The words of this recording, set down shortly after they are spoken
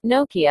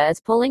Nokia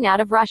is pulling out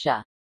of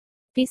Russia.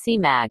 PC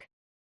Mag.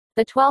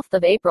 The 12th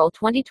of April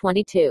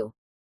 2022.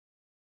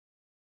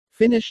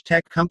 Finnish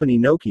tech company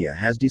Nokia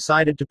has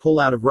decided to pull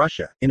out of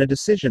Russia, in a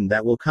decision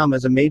that will come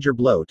as a major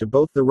blow to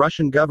both the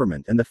Russian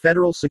government and the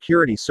Federal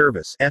Security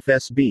Service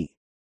 (FSB).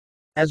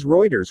 As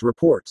Reuters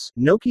reports,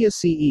 Nokia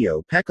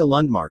CEO Pekka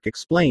Lundmark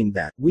explained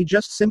that, "We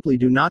just simply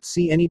do not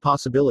see any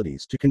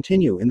possibilities to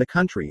continue in the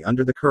country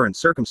under the current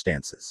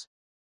circumstances."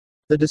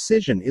 The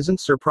decision isn't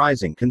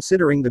surprising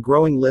considering the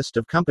growing list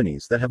of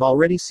companies that have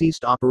already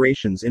ceased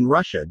operations in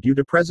Russia due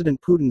to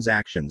President Putin's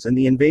actions and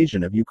the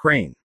invasion of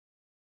Ukraine.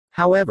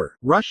 However,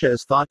 Russia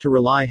is thought to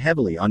rely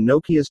heavily on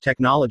Nokia's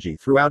technology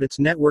throughout its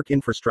network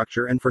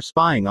infrastructure and for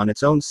spying on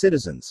its own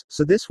citizens,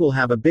 so this will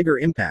have a bigger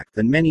impact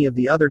than many of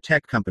the other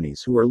tech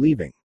companies who are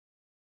leaving.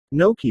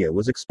 Nokia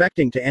was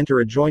expecting to enter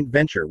a joint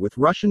venture with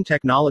Russian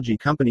technology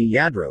company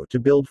Yadro to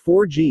build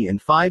 4G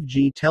and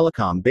 5G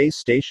telecom base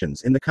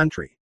stations in the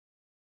country.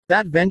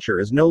 That venture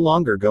is no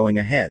longer going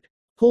ahead.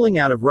 Pulling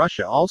out of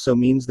Russia also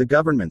means the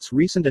government's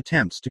recent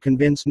attempts to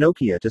convince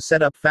Nokia to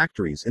set up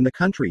factories in the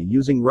country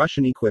using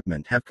Russian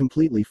equipment have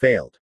completely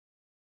failed.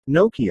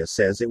 Nokia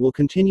says it will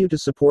continue to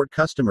support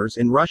customers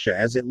in Russia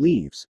as it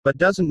leaves, but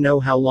doesn't know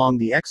how long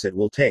the exit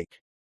will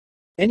take.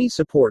 Any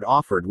support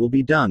offered will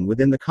be done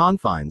within the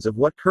confines of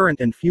what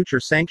current and future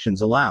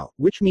sanctions allow,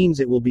 which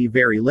means it will be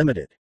very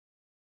limited.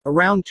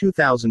 Around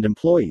 2,000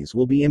 employees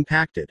will be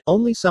impacted,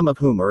 only some of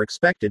whom are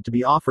expected to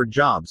be offered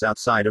jobs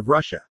outside of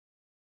Russia.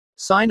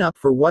 Sign up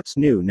for What's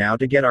New now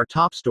to get our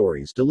top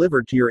stories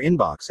delivered to your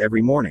inbox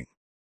every morning.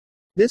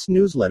 This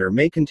newsletter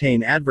may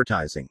contain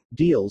advertising,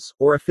 deals,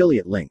 or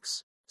affiliate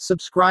links.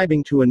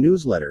 Subscribing to a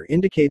newsletter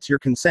indicates your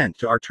consent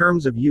to our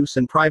terms of use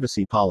and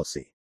privacy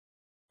policy.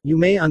 You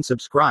may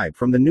unsubscribe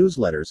from the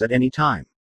newsletters at any time.